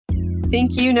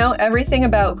Think you know everything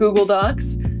about Google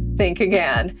Docs? Think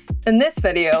again. In this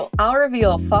video, I'll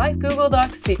reveal 5 Google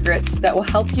Docs secrets that will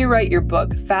help you write your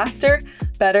book faster,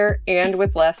 better, and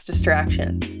with less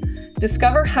distractions.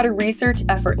 Discover how to research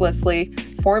effortlessly,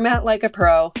 format like a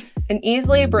pro, and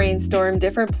easily brainstorm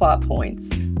different plot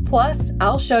points. Plus,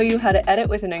 I'll show you how to edit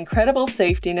with an incredible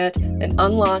safety net and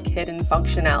unlock hidden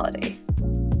functionality.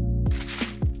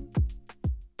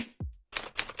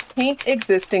 Paint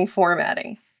existing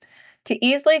formatting. To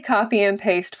easily copy and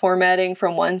paste formatting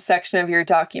from one section of your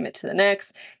document to the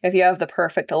next, if you have the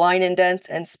perfect line indents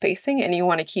and spacing and you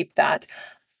want to keep that,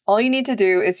 all you need to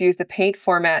do is use the Paint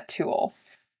Format tool.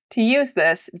 To use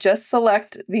this, just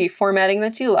select the formatting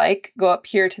that you like, go up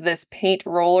here to this Paint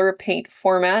Roller Paint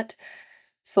Format,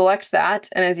 select that,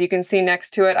 and as you can see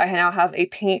next to it, I now have a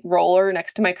paint roller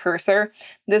next to my cursor.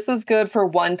 This is good for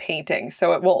one painting,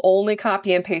 so it will only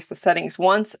copy and paste the settings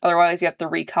once, otherwise you have to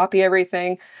recopy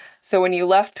everything. So when you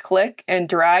left click and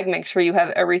drag, make sure you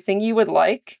have everything you would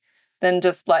like, then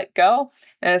just let go,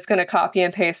 and it's going to copy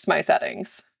and paste my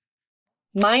settings.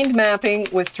 Mind mapping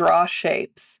with draw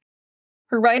shapes.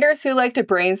 For writers who like to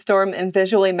brainstorm and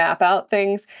visually map out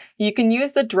things, you can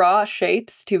use the draw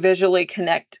shapes to visually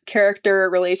connect character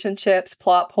relationships,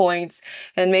 plot points,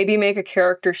 and maybe make a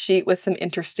character sheet with some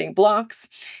interesting blocks.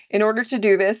 In order to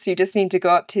do this, you just need to go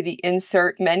up to the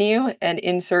Insert menu and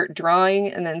Insert Drawing,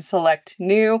 and then select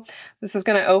New. This is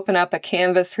going to open up a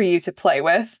canvas for you to play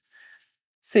with.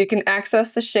 So you can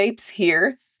access the shapes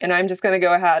here. And I'm just going to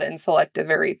go ahead and select a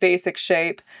very basic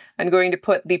shape. I'm going to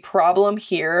put the problem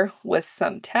here with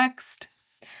some text.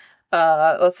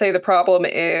 Let's say the problem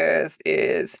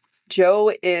is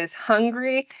Joe is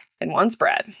hungry and wants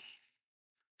bread.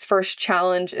 His first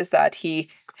challenge is that he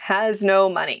has no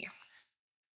money.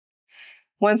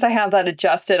 Once I have that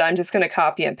adjusted, I'm just going to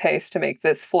copy and paste to make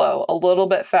this flow a little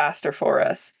bit faster for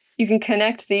us. You can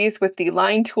connect these with the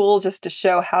line tool just to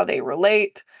show how they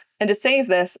relate. And to save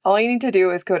this, all you need to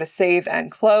do is go to Save and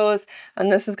Close,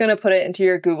 and this is going to put it into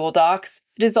your Google Docs.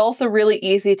 It is also really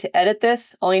easy to edit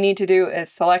this. All you need to do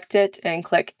is select it and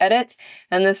click Edit,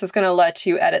 and this is going to let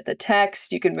you edit the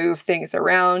text. You can move things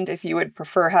around if you would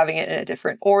prefer having it in a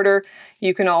different order.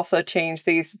 You can also change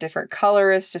these to different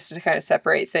colors just to kind of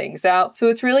separate things out. So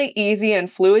it's really easy and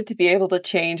fluid to be able to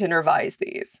change and revise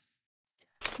these.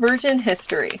 Version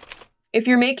history. If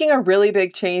you're making a really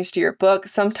big change to your book,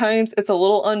 sometimes it's a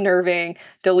little unnerving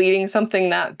deleting something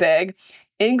that big.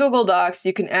 In Google Docs,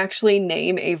 you can actually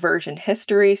name a version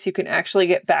history, so you can actually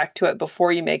get back to it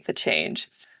before you make the change.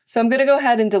 So I'm going to go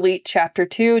ahead and delete chapter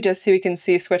 2 just so you can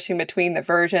see switching between the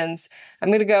versions. I'm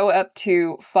going to go up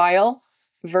to File,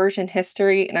 Version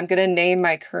History, and I'm going to name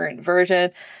my current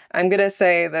version. I'm going to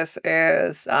say this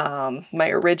is my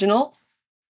original.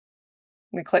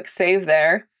 I'm going to click Save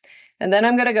there. And then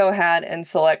I'm going to go ahead and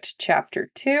select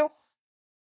chapter 2.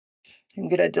 I'm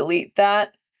going to delete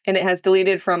that, and it has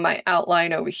deleted from my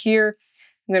outline over here.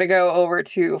 I'm going to go over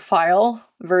to File,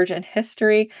 Version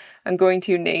History. I'm going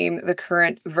to name the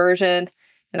current version,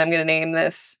 and I'm going to name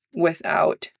this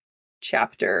Without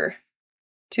Chapter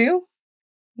 2.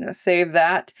 I'm going to save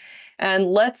that. And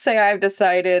let's say I've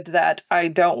decided that I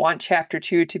don't want chapter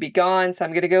 2 to be gone, so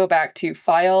I'm going to go back to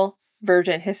File,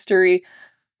 Version History.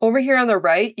 Over here on the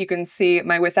right, you can see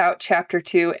my Without Chapter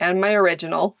 2 and my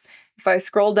original. If I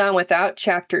scroll down Without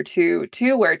Chapter 2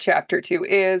 to where Chapter 2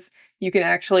 is, you can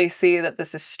actually see that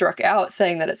this is struck out,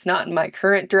 saying that it's not in my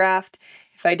current draft.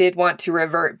 If I did want to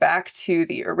revert back to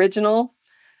the original,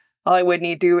 all I would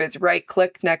need to do is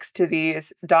right-click next to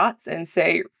these dots and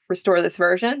say, Restore this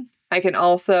version. I can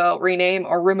also rename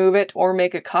or remove it or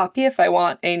make a copy if I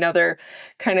want another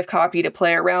kind of copy to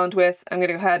play around with. I'm going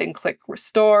to go ahead and click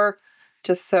Restore,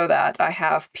 just so that I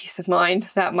have peace of mind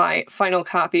that my final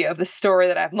copy of the story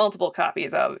that I have multiple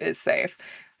copies of is safe.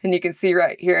 And you can see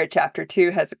right here, chapter 2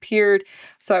 has appeared.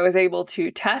 So I was able to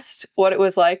test what it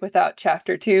was like without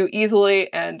chapter 2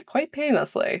 easily and quite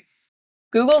painlessly.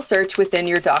 Google search within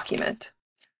your document.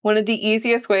 One of the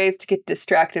easiest ways to get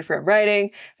distracted from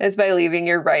writing is by leaving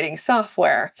your writing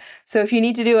software. So if you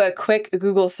need to do a quick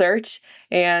Google search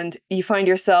and you find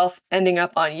yourself ending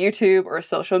up on YouTube or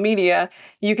social media,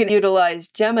 you can utilize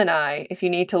Gemini if you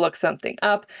need to look something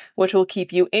up, which will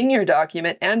keep you in your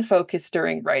document and focus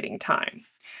during writing time.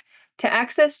 To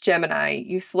access Gemini,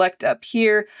 you select up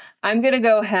here. I'm going to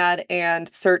go ahead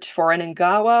and search for an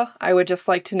ingawa. I would just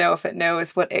like to know if it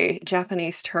knows what a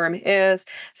Japanese term is.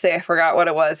 Say I forgot what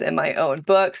it was in my own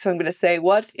book, so I'm going to say,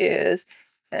 what is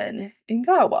an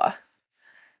ingawa?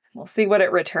 We'll see what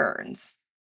it returns.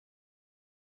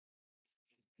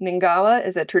 Ningawa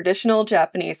is a traditional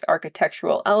Japanese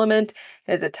architectural element,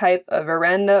 is a type of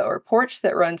veranda or porch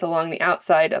that runs along the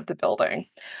outside of the building.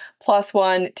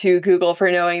 +1 to Google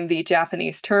for knowing the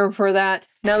Japanese term for that.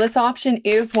 Now this option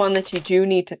is one that you do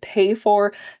need to pay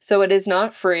for, so it is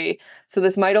not free. So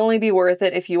this might only be worth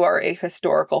it if you are a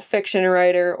historical fiction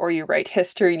writer or you write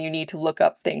history and you need to look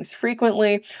up things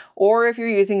frequently, or if you're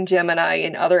using Gemini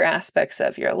in other aspects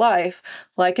of your life,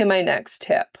 like in my next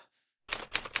tip.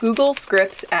 Google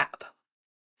Scripts app.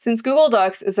 Since Google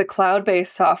Docs is a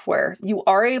cloud-based software, you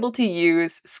are able to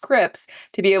use scripts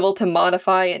to be able to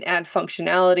modify and add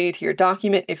functionality to your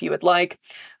document if you would like.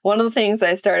 One of the things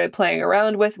I started playing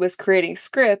around with was creating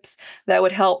scripts that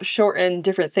would help shorten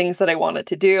different things that I wanted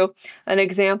to do. An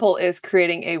example is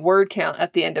creating a word count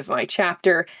at the end of my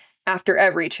chapter after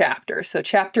every chapter. So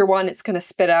chapter 1, it's going to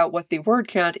spit out what the word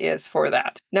count is for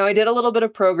that. Now I did a little bit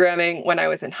of programming when I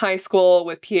was in high school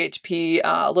with PHP,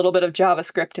 a little bit of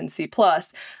JavaScript and C+,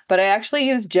 but I actually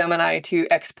used Gemini to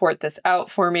export this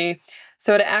out for me.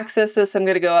 So to access this, I'm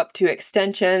going to go up to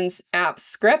Extensions, Apps,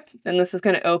 Script, and this is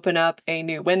going to open up a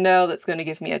new window that's going to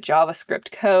give me a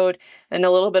JavaScript code and a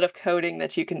little bit of coding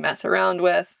that you can mess around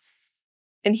with.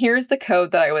 And here's the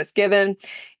code that I was given.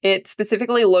 It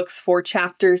specifically looks for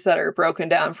chapters that are broken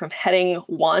down from heading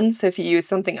 1. So if you use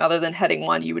something other than heading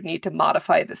 1, you would need to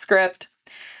modify the script.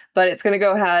 But it's going to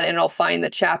go ahead and it'll find the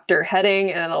chapter heading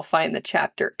and then it'll find the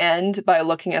chapter end by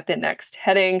looking at the next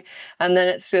heading. And then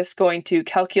it's just going to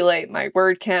calculate my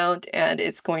word count and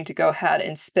it's going to go ahead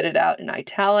and spit it out in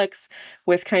italics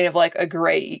with kind of like a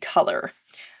gray color.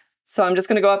 So I'm just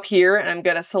going to go up here and I'm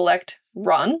going to select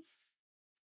Run.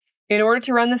 In order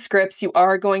to run the scripts, you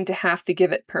are going to have to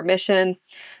give it permission.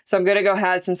 So I'm going to go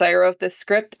ahead, since I wrote this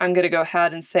script, I'm going to go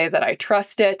ahead and say that I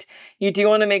trust it. You do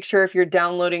want to make sure if you're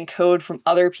downloading code from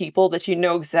other people that you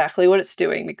know exactly what it's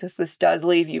doing, because this does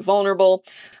leave you vulnerable.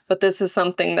 But this is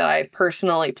something that I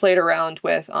personally played around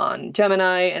with on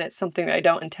Gemini, and it's something that I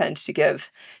don't intend to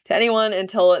give to anyone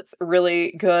until it's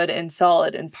really good and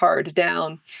solid and pared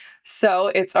down. So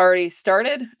it's already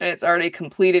started and it's already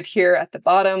completed here at the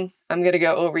bottom. I'm going to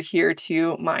go over here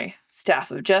to my Staff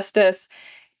of Justice.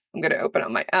 I'm going to open up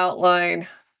my outline,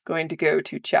 going to go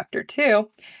to chapter 2,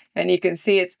 and you can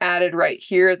see it's added right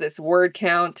here, this word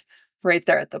count right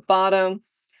there at the bottom.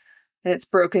 And it's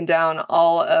broken down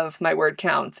all of my word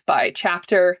counts by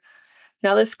chapter.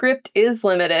 Now the script is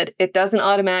limited. It doesn't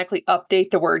automatically update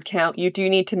the word count. You do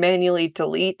need to manually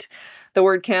delete the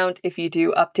word count if you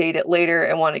do update it later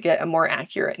and want to get a more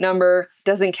accurate number. It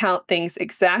doesn't count things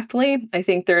exactly. I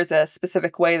think there's a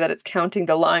specific way that it's counting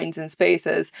the lines and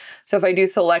spaces. So if I do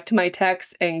select my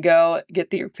text and go get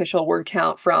the official word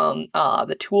count from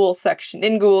the tools section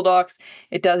in Google Docs,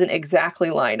 it doesn't exactly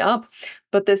line up.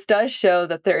 But this does show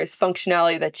that there is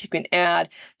functionality that you can add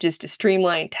just to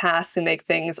streamline tasks and make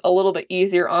things a little bit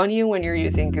easier on you when you're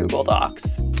using Google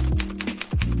Docs.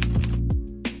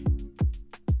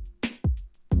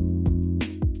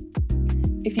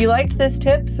 If you liked this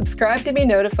tip, subscribe to be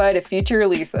notified of future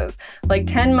releases, like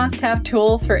 10 must-have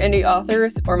tools for indie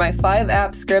authors or my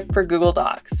 5-app script for Google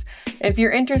Docs. If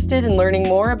you're interested in learning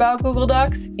more about Google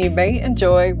Docs, you may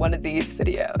enjoy one of these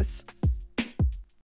videos.